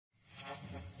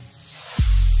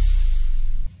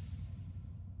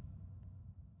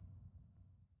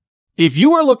If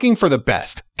you are looking for the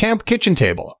best camp kitchen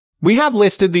table, we have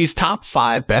listed these top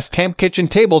 5 best camp kitchen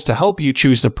tables to help you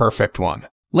choose the perfect one.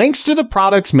 Links to the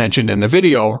products mentioned in the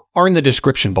video are in the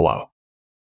description below.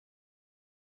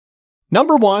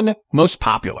 Number 1. Most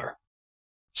popular.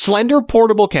 Slendor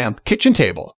Portable Camp Kitchen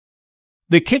Table.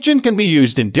 The kitchen can be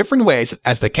used in different ways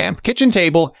as the camp kitchen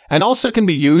table and also can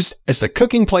be used as the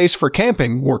cooking place for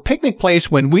camping or picnic place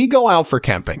when we go out for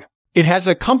camping. It has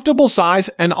a comfortable size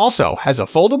and also has a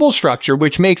foldable structure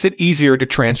which makes it easier to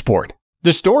transport.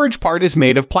 The storage part is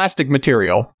made of plastic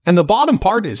material and the bottom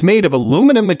part is made of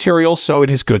aluminum material, so it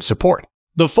has good support.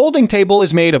 The folding table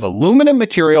is made of aluminum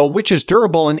material which is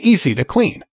durable and easy to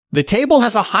clean. The table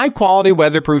has a high-quality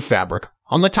weatherproof fabric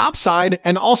on the top side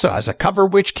and also has a cover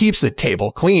which keeps the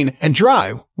table clean and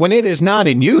dry when it is not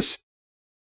in use.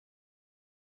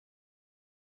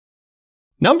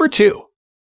 Number 2.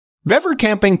 VEVOR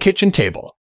Camping Kitchen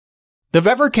Table. The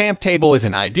VEVOR Camp Table is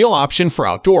an ideal option for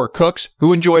outdoor cooks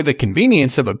who enjoy the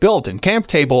convenience of a built-in camp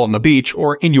table on the beach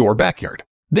or in your backyard.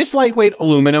 This lightweight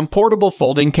aluminum portable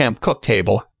folding camp cook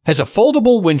table has a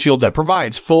foldable windshield that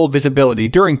provides full visibility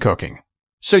during cooking,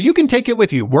 so you can take it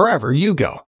with you wherever you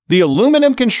go. The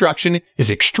aluminum construction is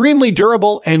extremely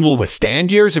durable and will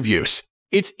withstand years of use.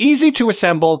 It's easy to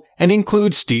assemble and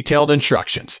includes detailed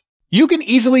instructions. You can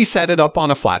easily set it up on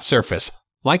a flat surface,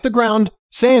 like the ground,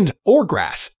 sand, or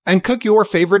grass, and cook your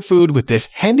favorite food with this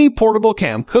handy portable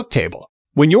camp cook table.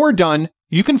 When you're done,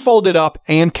 you can fold it up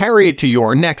and carry it to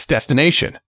your next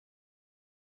destination.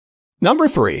 Number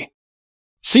 3.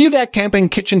 Seeutek Camping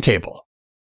Kitchen Table.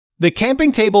 The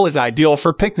camping table is ideal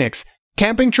for picnics,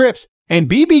 camping trips, and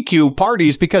BBQ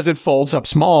parties because it folds up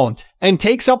small and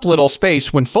takes up little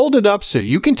space when folded up, so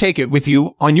you can take it with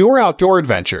you on your outdoor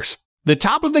adventures. The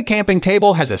top of the camping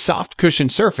table has a soft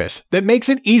cushioned surface that makes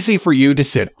it easy for you to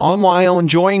sit on while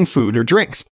enjoying food or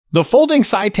drinks. The folding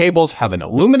side tables have an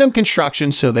aluminum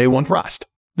construction so they won't rust.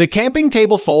 The camping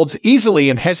table folds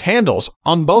easily and has handles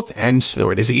on both ends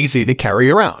so it is easy to carry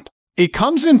around. It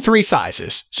comes in 3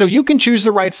 sizes, so you can choose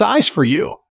the right size for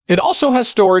you. It also has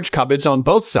storage cupboards on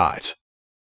both sides.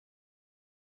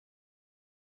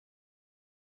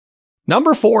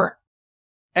 Number 4.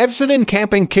 Evcitn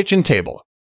Camping Kitchen Table.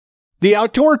 The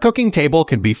outdoor cooking table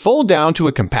can be folded down to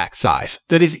a compact size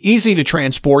that is easy to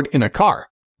transport in a car,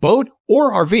 boat,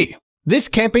 or RV. This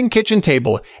camping kitchen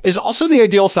table is also the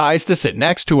ideal size to sit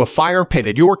next to a fire pit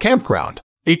at your campground.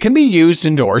 It can be used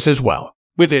indoors as well.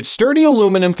 With its sturdy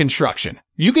aluminum construction,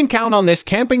 you can count on this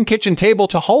camping kitchen table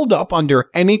to hold up under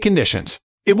any conditions.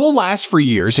 It will last for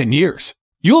years and years.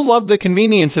 You'll love the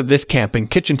convenience of this camping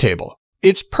kitchen table.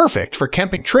 It's perfect for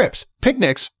camping trips,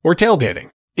 picnics, or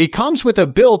tailgating. It comes with a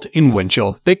built-in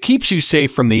windshield that keeps you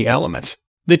safe from the elements.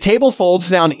 The table folds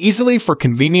down easily for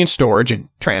convenient storage and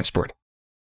transport.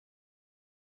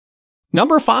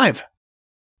 Number 5.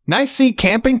 Seeutek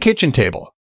Camping Kitchen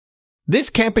Table. This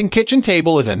camping kitchen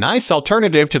table is a nice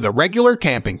alternative to the regular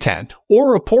camping tent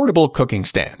or a portable cooking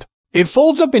stand. It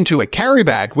folds up into a carry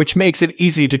bag which makes it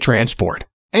easy to transport.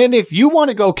 And if you want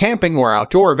to go camping or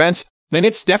outdoor events, then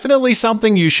it's definitely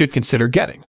something you should consider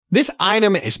getting. This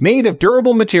item is made of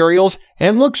durable materials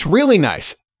and looks really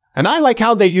nice, and I like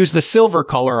how they use the silver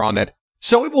color on it,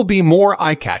 so it will be more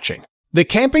eye-catching. The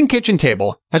camping kitchen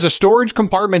table has a storage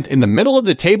compartment in the middle of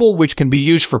the table which can be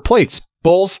used for plates,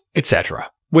 bowls, etc.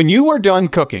 When you are done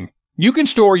cooking, you can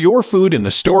store your food in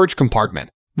the storage compartment.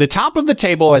 The top of the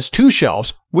table has 2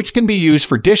 shelves which can be used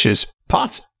for dishes,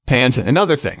 pots, pans, and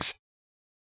other things.